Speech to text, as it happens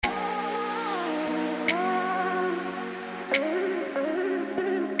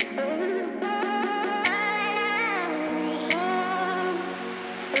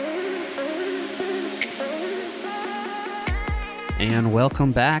and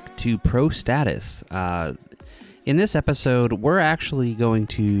welcome back to Pro Status. In this episode, we're actually going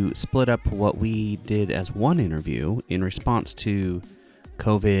to split up what we did as one interview in response to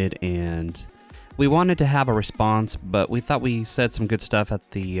COVID, and we wanted to have a response, but we thought we said some good stuff at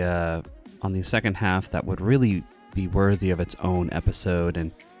the on the second half that would really be worthy of its own episode,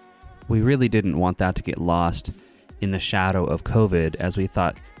 and we really didn't want that to get lost in the shadow of COVID, as we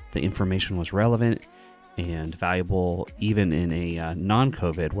thought the information was relevant and valuable even in a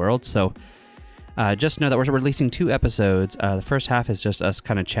non-COVID world. So just know that we're releasing 2 episodes. The first half is just us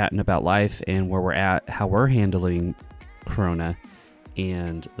kind of chatting about life and where we're at, how we're handling Corona.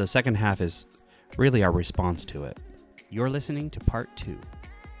 And the second half is really our response to it. You're listening to part 2.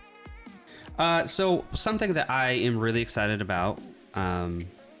 So something that I am really excited about for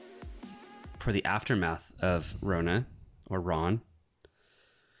the aftermath of Rona, or Ron,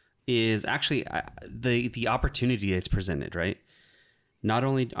 is actually the opportunity it's presented, right? Not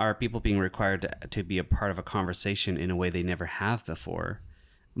only are people being required to be a part of a conversation in a way they never have before,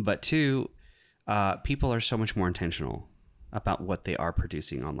 but 2, people are so much more intentional about what they are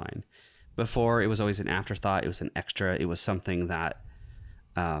producing online. Before, it was always an afterthought. It was an extra. It was something that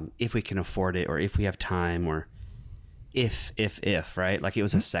if we can afford it, or if we have time, or if, right? Like it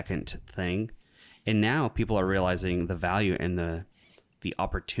was a second thing. And now people are realizing the value and the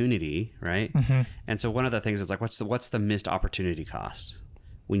opportunity, right? Mm-hmm. And so one of the things is like, what's the missed opportunity cost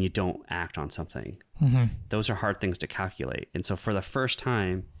when you don't act on something? Mm-hmm. Those are hard things to calculate. And so for the first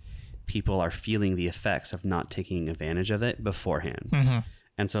time, people are feeling the effects of not taking advantage of it beforehand. Mm-hmm.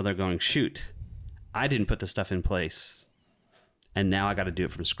 And so they're going, shoot, I didn't put this stuff in place, and now I got to do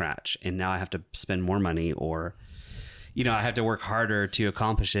it from scratch. And now I have to spend more money, or, you know, I have to work harder to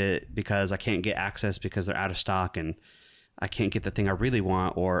accomplish it because I can't get access because they're out of stock, and I can't get the thing I really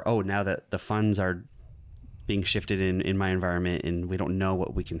want, or, oh, now that the funds are being shifted in my environment and we don't know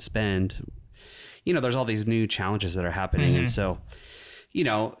what we can spend. You know, there's all these new challenges that are happening. Mm-hmm. And so, you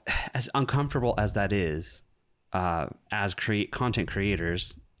know, as uncomfortable as that is, as content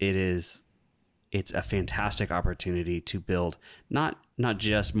creators, it's a fantastic opportunity to build not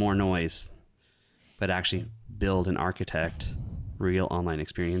just more noise, but actually build and architect real online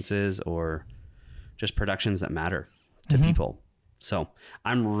experiences, or just productions that matter to mm-hmm. people. So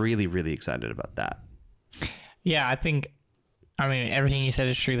I'm really, really excited about that. Yeah, I mean, everything you said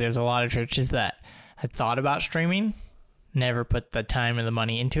is true. There's a lot of churches that had thought about streaming, never put the time and the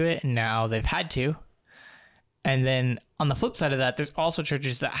money into it, and now they've had to. And then on the flip side of that, there's also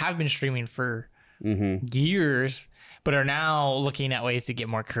churches that have been streaming for mm-hmm. years, but are now looking at ways to get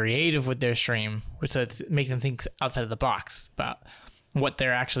more creative with their stream, so it's making them think outside of the box about what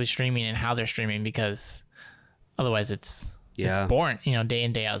they're actually streaming and how they're streaming, because otherwise it's boring. You know, day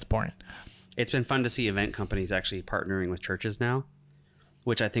in, day out, it's boring. It's been fun to see event companies actually partnering with churches now,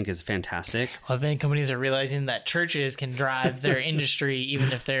 which I think is fantastic. Well, event companies are realizing that churches can drive their industry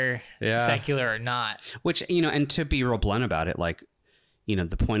even if they're secular or not. Which, you know, and to be real blunt about it, like, you know,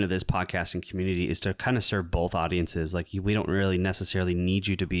 the point of this podcasting community is to kind of serve both audiences. Like, we don't really necessarily need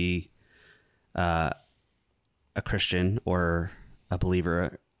you to be a Christian or a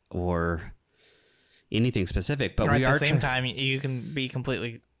believer or anything specific, but or at the same time, you can be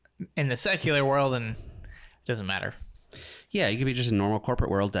completely in the secular world and it doesn't matter. Yeah, you could be just a normal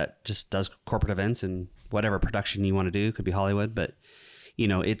corporate world that just does corporate events and whatever production you want to do. Could be Hollywood, but you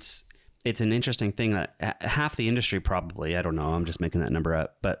know, it's an interesting thing that half the industry probably, I don't know, I'm just making that number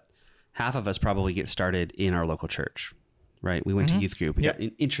up, but half of us probably get started in our local church, right? We went mm-hmm. to youth group, we got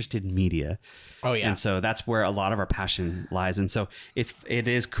interested in media. Oh yeah. And so that's where a lot of our passion lies. And so it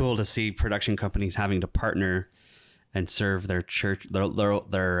is cool to see production companies having to partner and serve their church,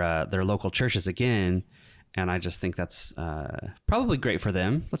 their local churches again. And I just think that's probably great for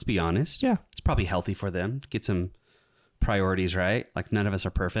them. Let's be honest. Yeah. It's probably healthy for them to get some priorities right. Like, none of us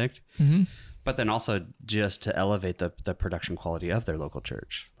are perfect. Mm-hmm. But then also just to elevate the production quality of their local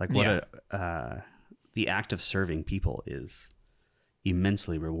church. Like, the act of serving people is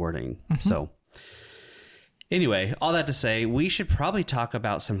immensely rewarding. Mm-hmm. So anyway, all that to say, we should probably talk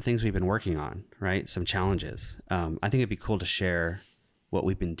about some things we've been working on, right? Some challenges. I think it'd be cool to share what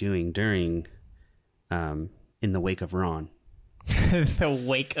we've been doing during... in the wake of Ron. The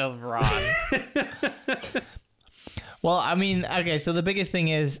wake of Ron. Well, I mean, okay, so the biggest thing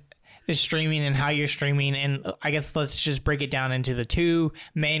is streaming and how you're streaming. And I guess let's just break it down into the 2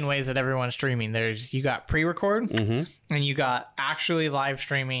 main ways that everyone's streaming. You got pre-record mm-hmm. and you got actually live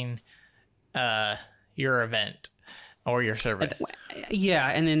streaming your event or your service. Yeah,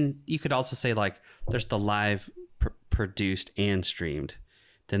 and then you could also say, like, there's the live produced and streamed.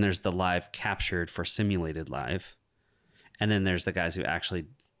 Then there's the live captured for simulated live. And then there's the guys who actually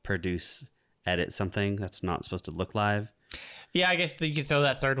edit something that's not supposed to look live. Yeah, I guess you could throw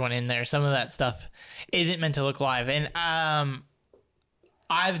that third one in there. Some of that stuff isn't meant to look live. And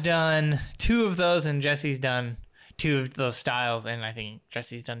I've done 2 of those, and Jesse's done 2 of those styles, and I think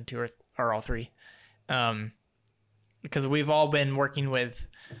Jesse's done 2 or all 3. Because we've all been working with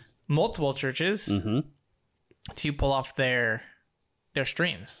multiple churches to pull off their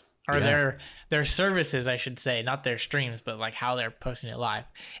streams. Or their services, I should say, not their streams, but like how they're posting it live.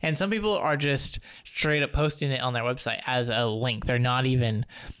 And some people are just straight up posting it on their website as a link. They're not even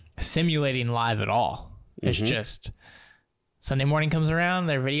simulating live at all. It's just Sunday morning comes around,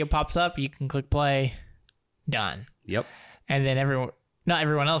 their video pops up, you can click play, done. Yep. And then not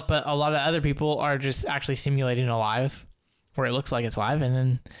everyone else, but a lot of other people are just actually simulating a live where it looks like it's live.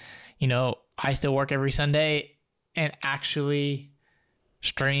 And then, I still work every Sunday and actually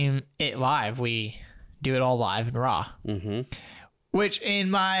stream it live. We do it all live and raw, which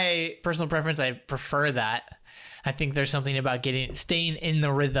in my personal preference, I prefer that. I think there's something about staying in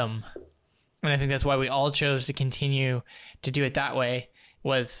the rhythm, and I think that's why we all chose to continue to do it that way,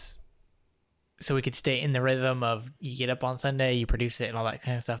 was so we could stay in the rhythm of you get up on Sunday, you produce it, and all that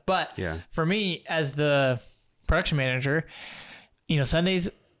kind of stuff. But for me as the production manager, Sundays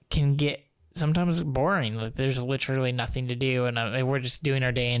can get sometimes boring. Like there's literally nothing to do, and we're just doing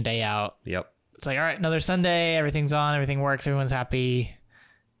our day in, day out. Yep. It's like, all right, another Sunday, everything's on, everything works, everyone's happy.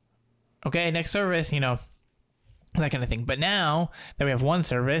 Okay, next service, that kind of thing. But now that we have one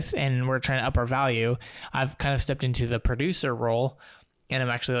service and we're trying to up our value, I've kind of stepped into the producer role, and I'm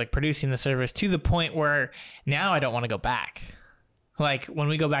actually like producing the service to the point where now I don't want to go back. Like when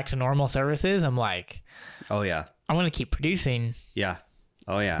we go back to normal services, I'm like, oh yeah, I want to keep producing. Yeah.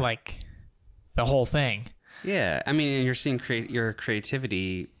 Oh yeah. Like the whole thing. Yeah, I mean, and you're seeing your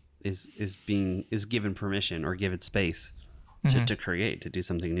creativity is given permission or given space to create, to do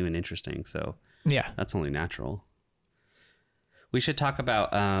something new and interesting. So yeah, that's only natural. We should talk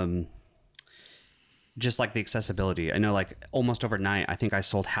about just like the accessibility. I know, like almost overnight, I think I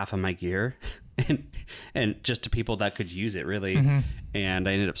sold half of my gear, and just to people that could use it really. And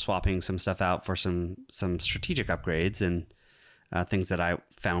I ended up swapping some stuff out for some strategic upgrades and things that I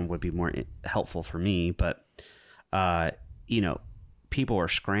found would be more helpful for me. But, people were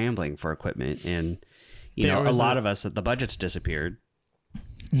scrambling for equipment, and, a lot of us, the budget's disappeared.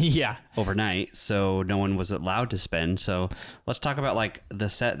 Yeah. Overnight. So no one was allowed to spend. So let's talk about like the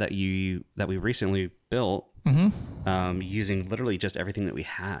set that we recently built, using literally just everything that we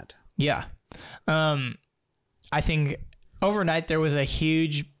had. Yeah. I think overnight there was a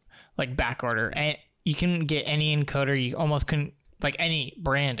huge like back order, and you can get any encoder. You almost couldn't, like any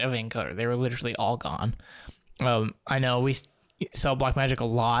brand of encoder. They were literally all gone. I know we sell Blackmagic a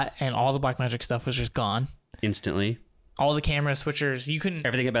lot, and all the Blackmagic stuff was just gone Instantly. All the camera switchers, you couldn't...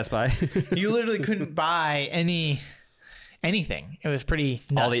 Everything at Best Buy. You literally couldn't buy anything. It was pretty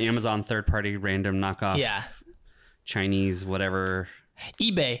nuts. All the Amazon third-party random knockoff. Yeah. Chinese, whatever.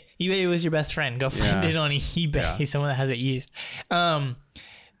 eBay. eBay was your best friend. Go find it on eBay. Yeah. Someone that has it used. And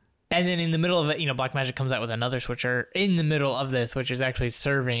then in the middle of it, Blackmagic comes out with another switcher in the middle of this, which is actually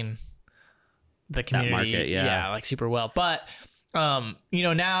serving the community. That market, yeah. Like super well. But... now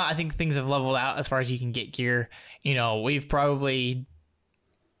I think things have leveled out as far as you can get gear. We've probably,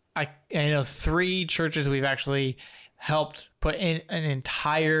 I know 3 churches we've actually helped put in an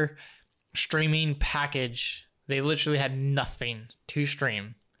entire streaming package. They literally had nothing to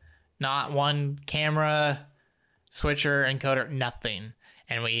stream. Not one camera, switcher, encoder, nothing.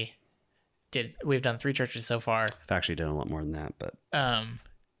 And we've done 3 churches so far. I've actually done a lot more than that, but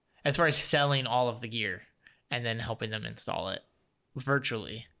as far as selling all of the gear and then helping them install it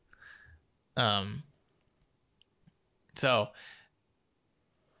virtually. So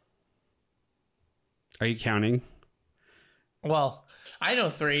are you counting? Well, I know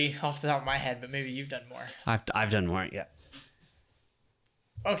 3 off the top of my head, but maybe you've done more. I've done more, yeah.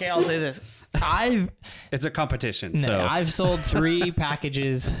 Okay, I'll say this. It's a competition. So I've sold 3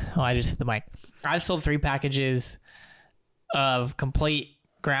 packages. Oh, I just hit the mic. I've sold 3 packages of complete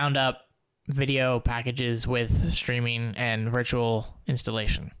ground up video packages with streaming and virtual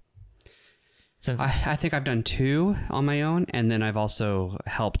installation. I think I've done 2 on my own, and then I've also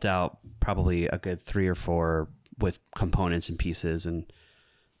helped out probably a good 3 or 4 with components and pieces and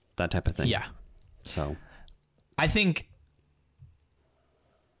that type of thing. Yeah. So I think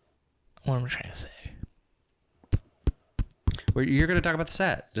what am I trying to say? You're going to talk about the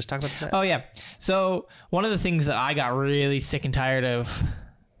set. Just talk about the set. Oh yeah. So one of the things that I got really sick and tired of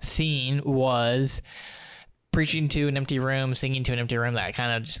seeing was preaching to an empty room, singing to an empty room, that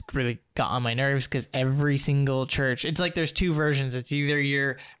kind of just really got on my nerves, because every single church, it's like there's two versions. It's either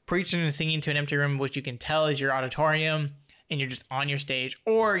you're preaching and singing to an empty room, which you can tell is your auditorium and you're just on your stage,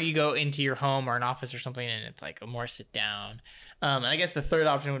 or you go into your home or an office or something and it's like a more sit down. And I guess the third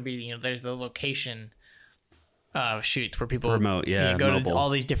option would be, there's the location shoots where people remote, go mobile. to all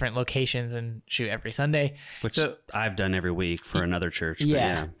these different locations and shoot every Sunday, which I've done every week for another church. But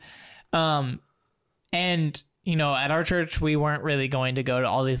yeah. And at our church we weren't really going to go to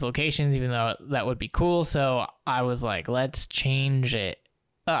all these locations, even though that would be cool. So I was like, let's change it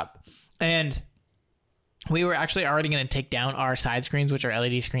up. And we were actually already going to take down our side screens, which are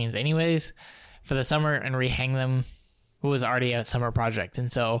LED screens anyways, for the summer, and rehang them. It was already a summer project.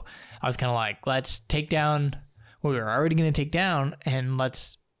 And so I was kind of like, let's take down what we were already going to take down and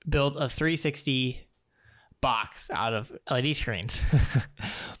let's build a 360 box out of LED screens.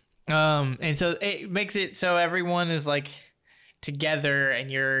 And so it makes it so everyone is like together,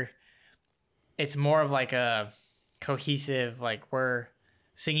 and it's more of like a cohesive, like we're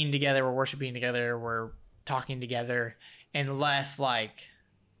singing together, we're worshiping together, we're talking together, and less like,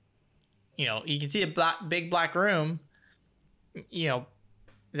 you can see a big black room,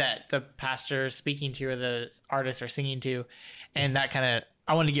 that the pastor is speaking to or the artists are singing to, and that kind of,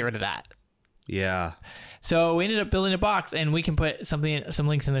 I wanted to get rid of that. Yeah. So we ended up building a box, and we can put some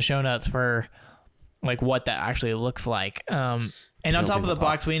links in the show notes for like what that actually looks like. And on top of the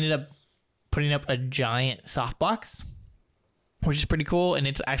box, we ended up putting up a giant softbox, which is pretty cool. And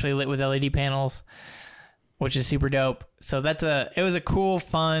it's actually lit with LED panels, which is super dope. So it was a cool,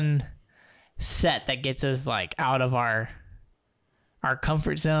 fun set that gets us like out of our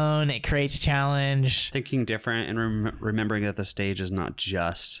comfort zone. It creates challenge. Thinking different and remembering that the stage is not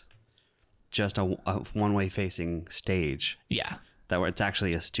just a one-way facing stage. Yeah. That it's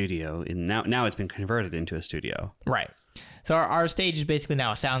actually a studio. And now it's been converted into a studio. Right. So our stage is basically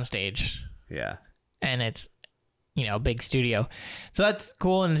now a sound stage. Yeah. And it's, a big studio. So that's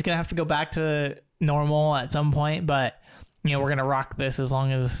cool. And it's going to have to go back to normal at some point. But, we're going to rock this as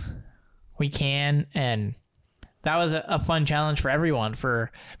long as we can. And that was a fun challenge for everyone,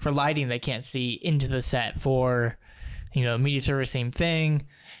 for lighting. They can't see into the set. For, media service, same thing.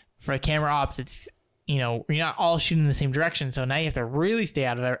 For camera ops, it's, you're not all shooting in the same direction. So now you have to really stay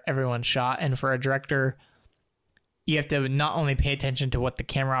out of everyone's shot. And for a director, you have to not only pay attention to what the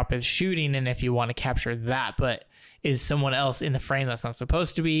camera op is shooting and if you want to capture that, but is someone else in the frame that's not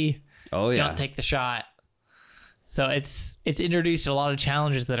supposed to be? Oh, yeah. Don't take the shot. So it's introduced a lot of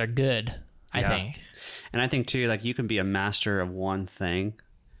challenges that are good, I think. And I think too, like, you can be a master of one thing,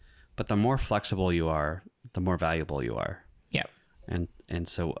 but the more flexible you are, the more valuable you are. Yeah. And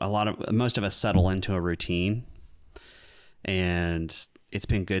so most of us settle into a routine, and it's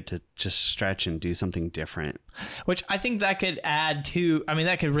been good to just stretch and do something different. Which I think that could add to,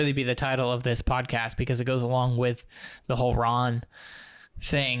 that could really be the title of this podcast, because it goes along with the whole Ron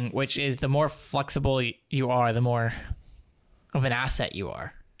thing, which is the more flexible you are, the more of an asset you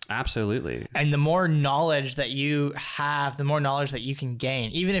are. Absolutely. And the more knowledge that you have, the more knowledge that you can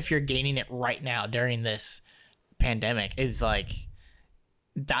gain, even if you're gaining it right now during this pandemic, is like,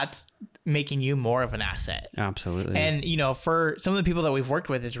 that's making you more of an asset. Absolutely. And, for some of the people that we've worked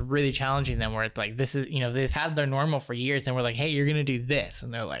with, it's really challenging them, where it's like, this is, they've had their normal for years, and we're like, hey, you're going to do this.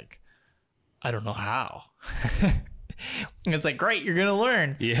 And they're like, I don't know how. And it's like, great, you're going to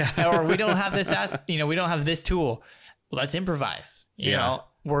learn. Yeah. Or we don't have this, we don't have this tool. Let's improvise. You know,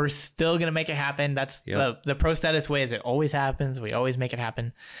 we're still going to make it happen. That's the pro status way, is it always happens. We always make it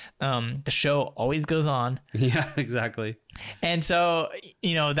happen. The show always goes on. Yeah, exactly. And so,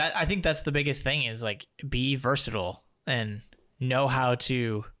 that, I think that's the biggest thing, is like, be versatile and know how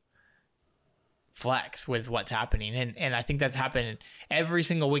to flex with what's happening. And I think that's happened every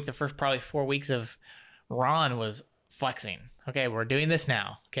single week. The first probably 4 weeks of Ron was flexing. Okay, we're doing this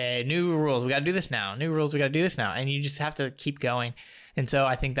now. Okay, new rules, we got to do this now. New rules, we got to do this now. And you just have to keep going. And so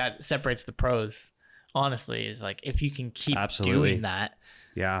I think that separates the pros, honestly, is like, if you can keep doing that,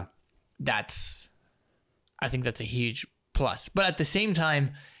 I think that's a huge plus. But at the same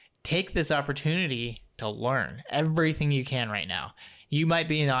time, take this opportunity to learn everything you can right now. You might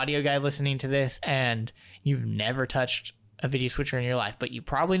be an audio guy listening to this, and you've never touched a video switcher in your life, but you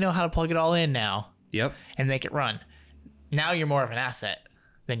probably know how to plug it all in now. Yep. And make it run. Now you're more of an asset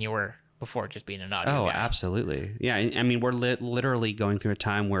than you were before, just being an audio guy. Oh, absolutely. Yeah. I mean, we're literally going through a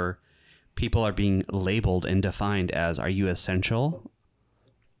time where people are being labeled and defined as, are you essential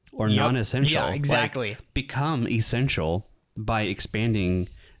or non-essential? Yeah, exactly. Like, become essential by expanding,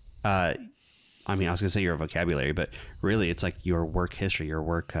 I was going to say your vocabulary, but really it's like your work history, your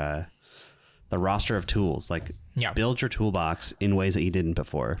work the roster of tools. Like, build your toolbox in ways that you didn't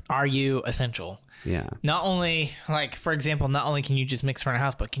before. Are you essential? Yeah. Not only, like, for example, not only can you just mix front of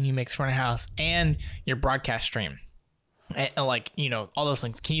house, but can you mix front of house and your broadcast stream? And, like, you know, all those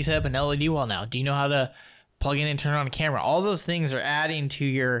things. Can you set up an LED wall now? Do you know how to plug in and turn on a camera? All those things are adding to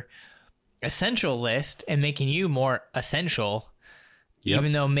your essential list and making you more essential,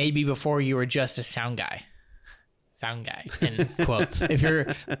 even though maybe before you were just a sound guy in quotes. If you're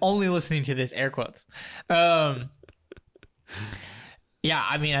only listening to this, air quotes. Yeah,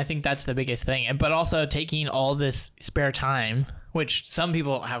 I mean, I think that's the biggest thing. But also taking all this spare time, which some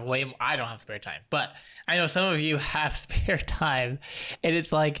people have way more. I don't have spare time, but I know some of you have spare time, and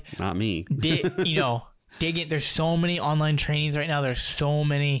it's like, not me. you know, dig it. There's so many online trainings right now. There's so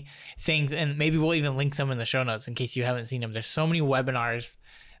many things, and maybe we'll even link some in the show notes in case you haven't seen them. There's so many webinars.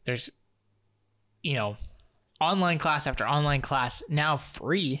 There's, you know, online class after online class, now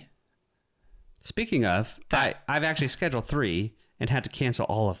free. Speaking of, I've actually scheduled 3 and had to cancel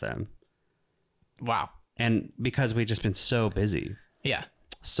all of them. Wow. And because we've just been so busy. Yeah.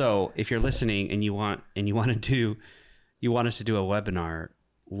 So if you're listening and you want us to do a webinar,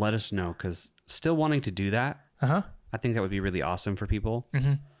 let us know, because still wanting to do that. I think that would be really awesome for people.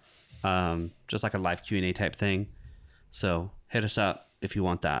 Just like a live Q&A type thing. So hit us up if you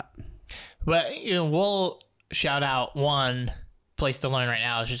want that. But, you know, we'll shout out one place to learn right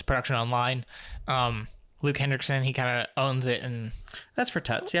now. It's just Production Online. Luke Hendrickson, he kind of owns it, and that's for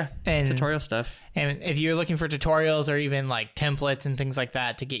tuts, and tutorial stuff. And if you're looking for tutorials or even like templates and things like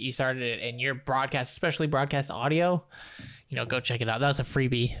that to get you started in your broadcast, especially broadcast audio, you know, go check it out. That's a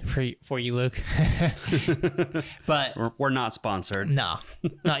freebie for you, Luke. But we're not sponsored. No,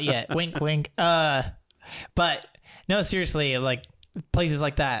 not yet. Wink, wink. But no, seriously, like places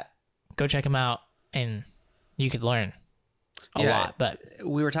like that, go check them out, and you could learn a lot. But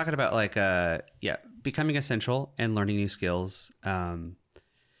we were talking about like becoming essential and learning new skills. What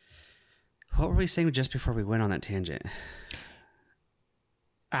were we saying just before we went on that tangent?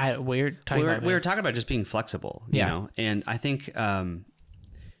 We were talking about just being flexible, you know, and I think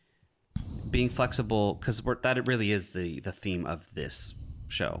being flexible, because that really is the theme of this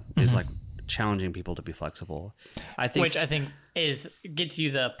show, is like challenging people to be flexible. Which I think gets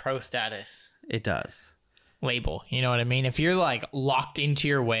you the pro status. It does. Label, you know what I mean? If you're like locked into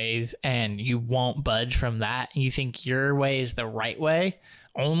your ways and you won't budge from that, and you think your way is the right way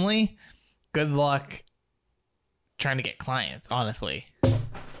only, good luck trying to get clients, honestly.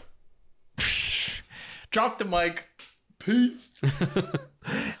 Drop the mic. Peace.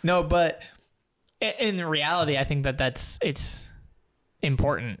 No, but in reality, I think it's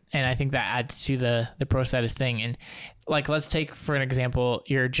important, and I think that adds to the pro status thing. And like, let's take for an example,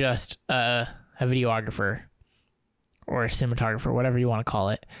 you're just a videographer or a cinematographer, whatever you want to call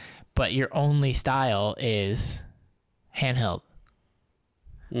it, but your only style is handheld.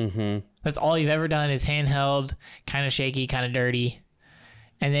 That's all you've ever done is handheld, kind of shaky, kind of dirty.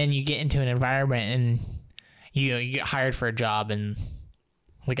 And then you get into an environment and you get hired for a job, and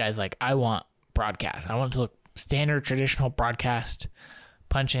the guy's like, I want broadcast. I want it to look standard traditional broadcast,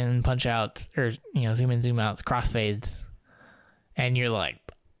 punch in, punch out, or, you know, zoom in, zoom outs, crossfades. And you're like,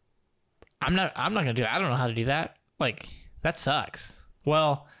 I'm not going to do that. I don't know how to do that. Like, that sucks.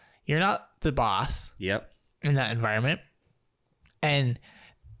 Well, you're not the boss. Yep. In that environment. And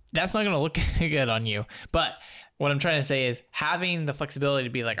that's not going to look good on you. But what I'm trying to say is having the flexibility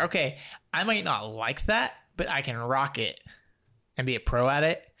to be like, okay, I might not like that, but I can rock it and be a pro at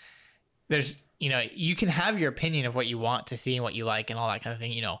it. There's, you know, you can have your opinion of what you want to see and what you like and all that kind of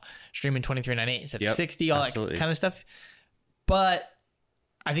thing, you know, streaming 23.98 instead of 60, all that kind of stuff. But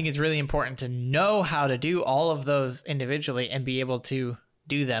I think it's really important to know how to do all of those individually and be able to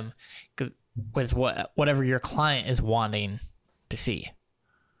do them with whatever your client is wanting to see.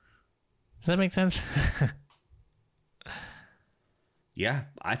 Does that make sense? Yeah,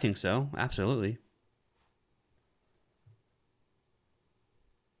 I think so. Absolutely.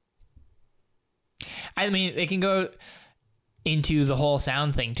 I mean, it can go into the whole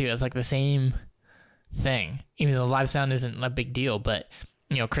sound thing too. It's like the same thing. Even though live sound isn't a big deal, but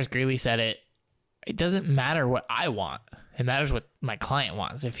you know, Chris Greeley said it. It doesn't matter what I want. It matters what my client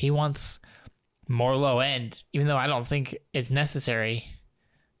wants. If he wants more low end, even though I don't think it's necessary,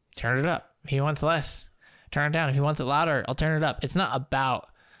 turn it up. If he wants less, turn it down. If he wants it louder, I'll turn it up. It's not about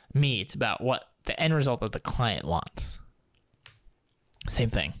me. It's about what the end result that the client wants. Same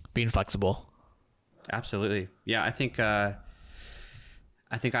thing. Being flexible. Absolutely. Yeah, I think I've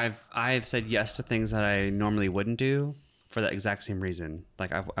said yes to things that I normally wouldn't do for that exact same reason.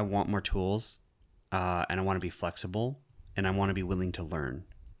 Like I want more tools, and I want to be flexible, and I want to be willing to learn.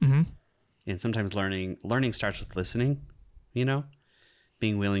 And sometimes learning starts with listening, you know,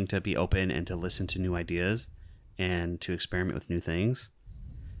 being willing to be open and to listen to new ideas and to experiment with new things.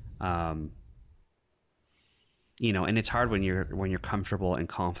 You know, and it's hard when you're comfortable and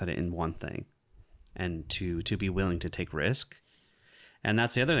confident in one thing, and to be willing to take risk. And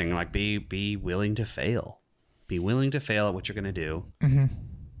that's the other thing, like be willing to fail. Be willing to fail at what you're going to do,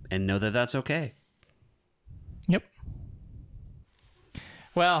 and know that that's okay. Yep.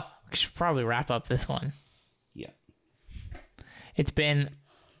 Well, we should probably wrap up this one. Yeah. It's been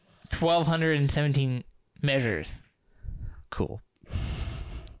 1,217 measures. Cool.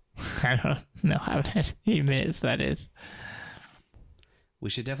 I don't know how many minutes that is. We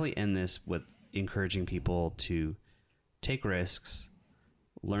should definitely end this with encouraging people to take risks,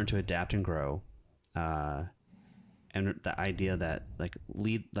 learn to adapt and grow, and the idea that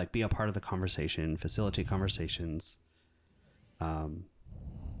be a part of the conversation, facilitate conversations.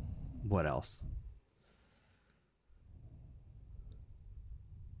 What else?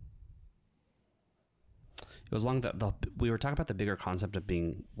 It was long that we were talking about the bigger concept of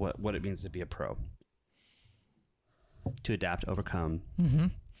being what it means to be a pro, to adapt, overcome. Mm-hmm.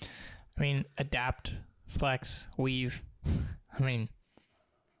 I mean, adapt, flex, weave. I mean,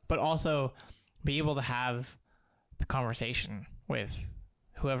 but also be able to have the conversation with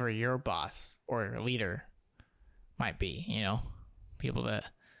whoever your boss or leader might be, you know, people that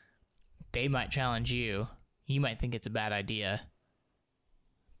they might challenge you. You might think it's a bad idea,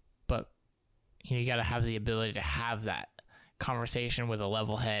 but you got to have the ability to have that conversation with a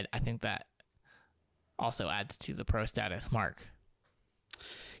level head. I think that also adds to the pro status mark.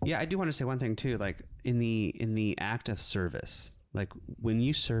 Yeah, I do want to say one thing too, like in the act of service, like when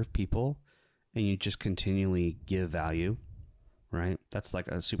you serve people and you just continually give value, right? That's like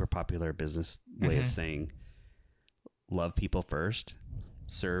a super popular business way of saying love people first,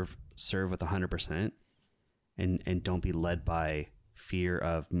 serve with 100%, and don't be led by fear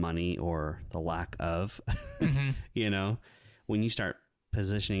of money or the lack of, you know, when you start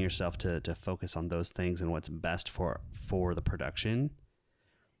positioning yourself to focus on those things and what's best for the production,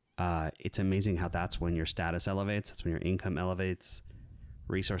 it's amazing how that's when your status elevates. That's when your income elevates.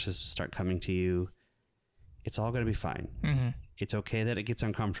 Resources start coming to you. It's all going to be fine. It's okay that it gets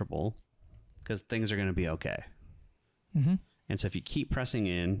uncomfortable because things are going to be okay. And so if you keep pressing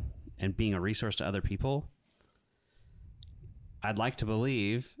in and being a resource to other people, I'd like to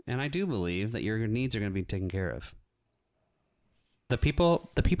believe, and I do believe, that your needs are going to be taken care of. The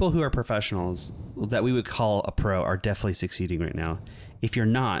people who are professionals that we would call a pro are definitely succeeding right now. If you're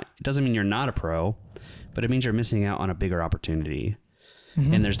not, it doesn't mean you're not a pro, but it means you're missing out on a bigger opportunity.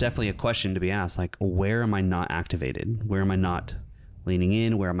 And there's definitely a question to be asked, like, where am I not activated? Where am I not leaning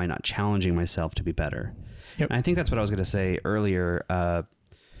in? Where am I not challenging myself to be better? And I think that's what I was going to say earlier,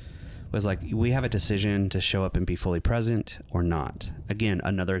 was like, we have a decision to show up and be fully present or not. Again,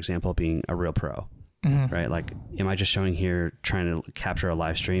 another example being a real pro, right? Like, am I just showing here trying to capture a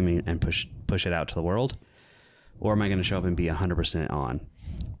live stream and push it out to the world? Or am I going to show up and be 100% on?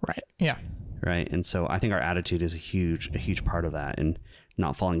 Right. Yeah. Right. And so I think our attitude is a huge part of that, and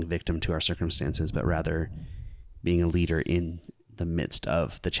not falling victim to our circumstances, but rather being a leader in the midst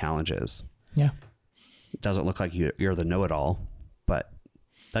of the challenges. Yeah. It doesn't look like you're the know-it-all, but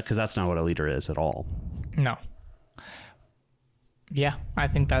because that's not what a leader is at all. No. Yeah, I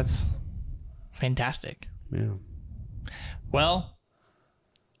think that's fantastic. Yeah. Well,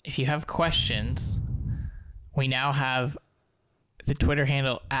 if you have questions, we now have the Twitter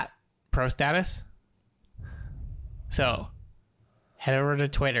handle @ProStatus. So head over to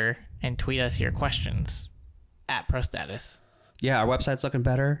Twitter and tweet us your questions @ProStatus. Yeah, our website's looking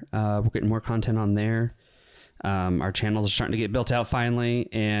better. We're getting more content on there. Our channels are starting to get built out finally.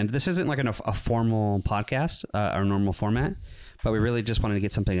 And this isn't like a formal podcast, our normal format, but we really just wanted to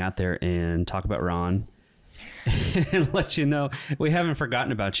get something out there and talk about Ron and let you know we haven't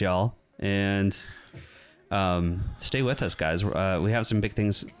forgotten about y'all. And stay with us, guys. We have some big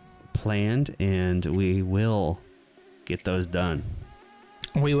things planned, and we will get those done.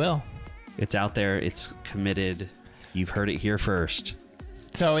 We will. It's out there. It's committed. You've heard it here first.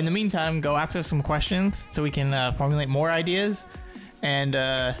 So in the meantime, go ask us some questions so we can formulate more ideas, and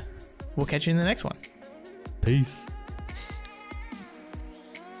we'll catch you in the next one. Peace.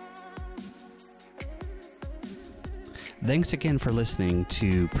 Thanks again for listening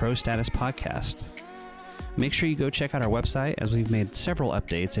to Pro Status Podcast. Make sure you go check out our website, as we've made several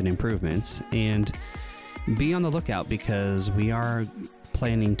updates and improvements, and be on the lookout because we are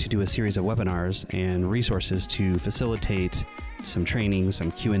planning to do a series of webinars and resources to facilitate some training,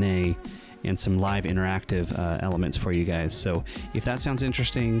 some Q&A, and some live interactive elements for you guys. So if that sounds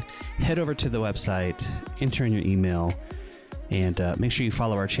interesting, head over to the website, enter in your email, and make sure you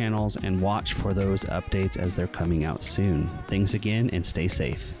follow our channels and watch for those updates as they're coming out soon. Thanks again, and stay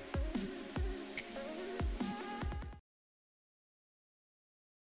safe.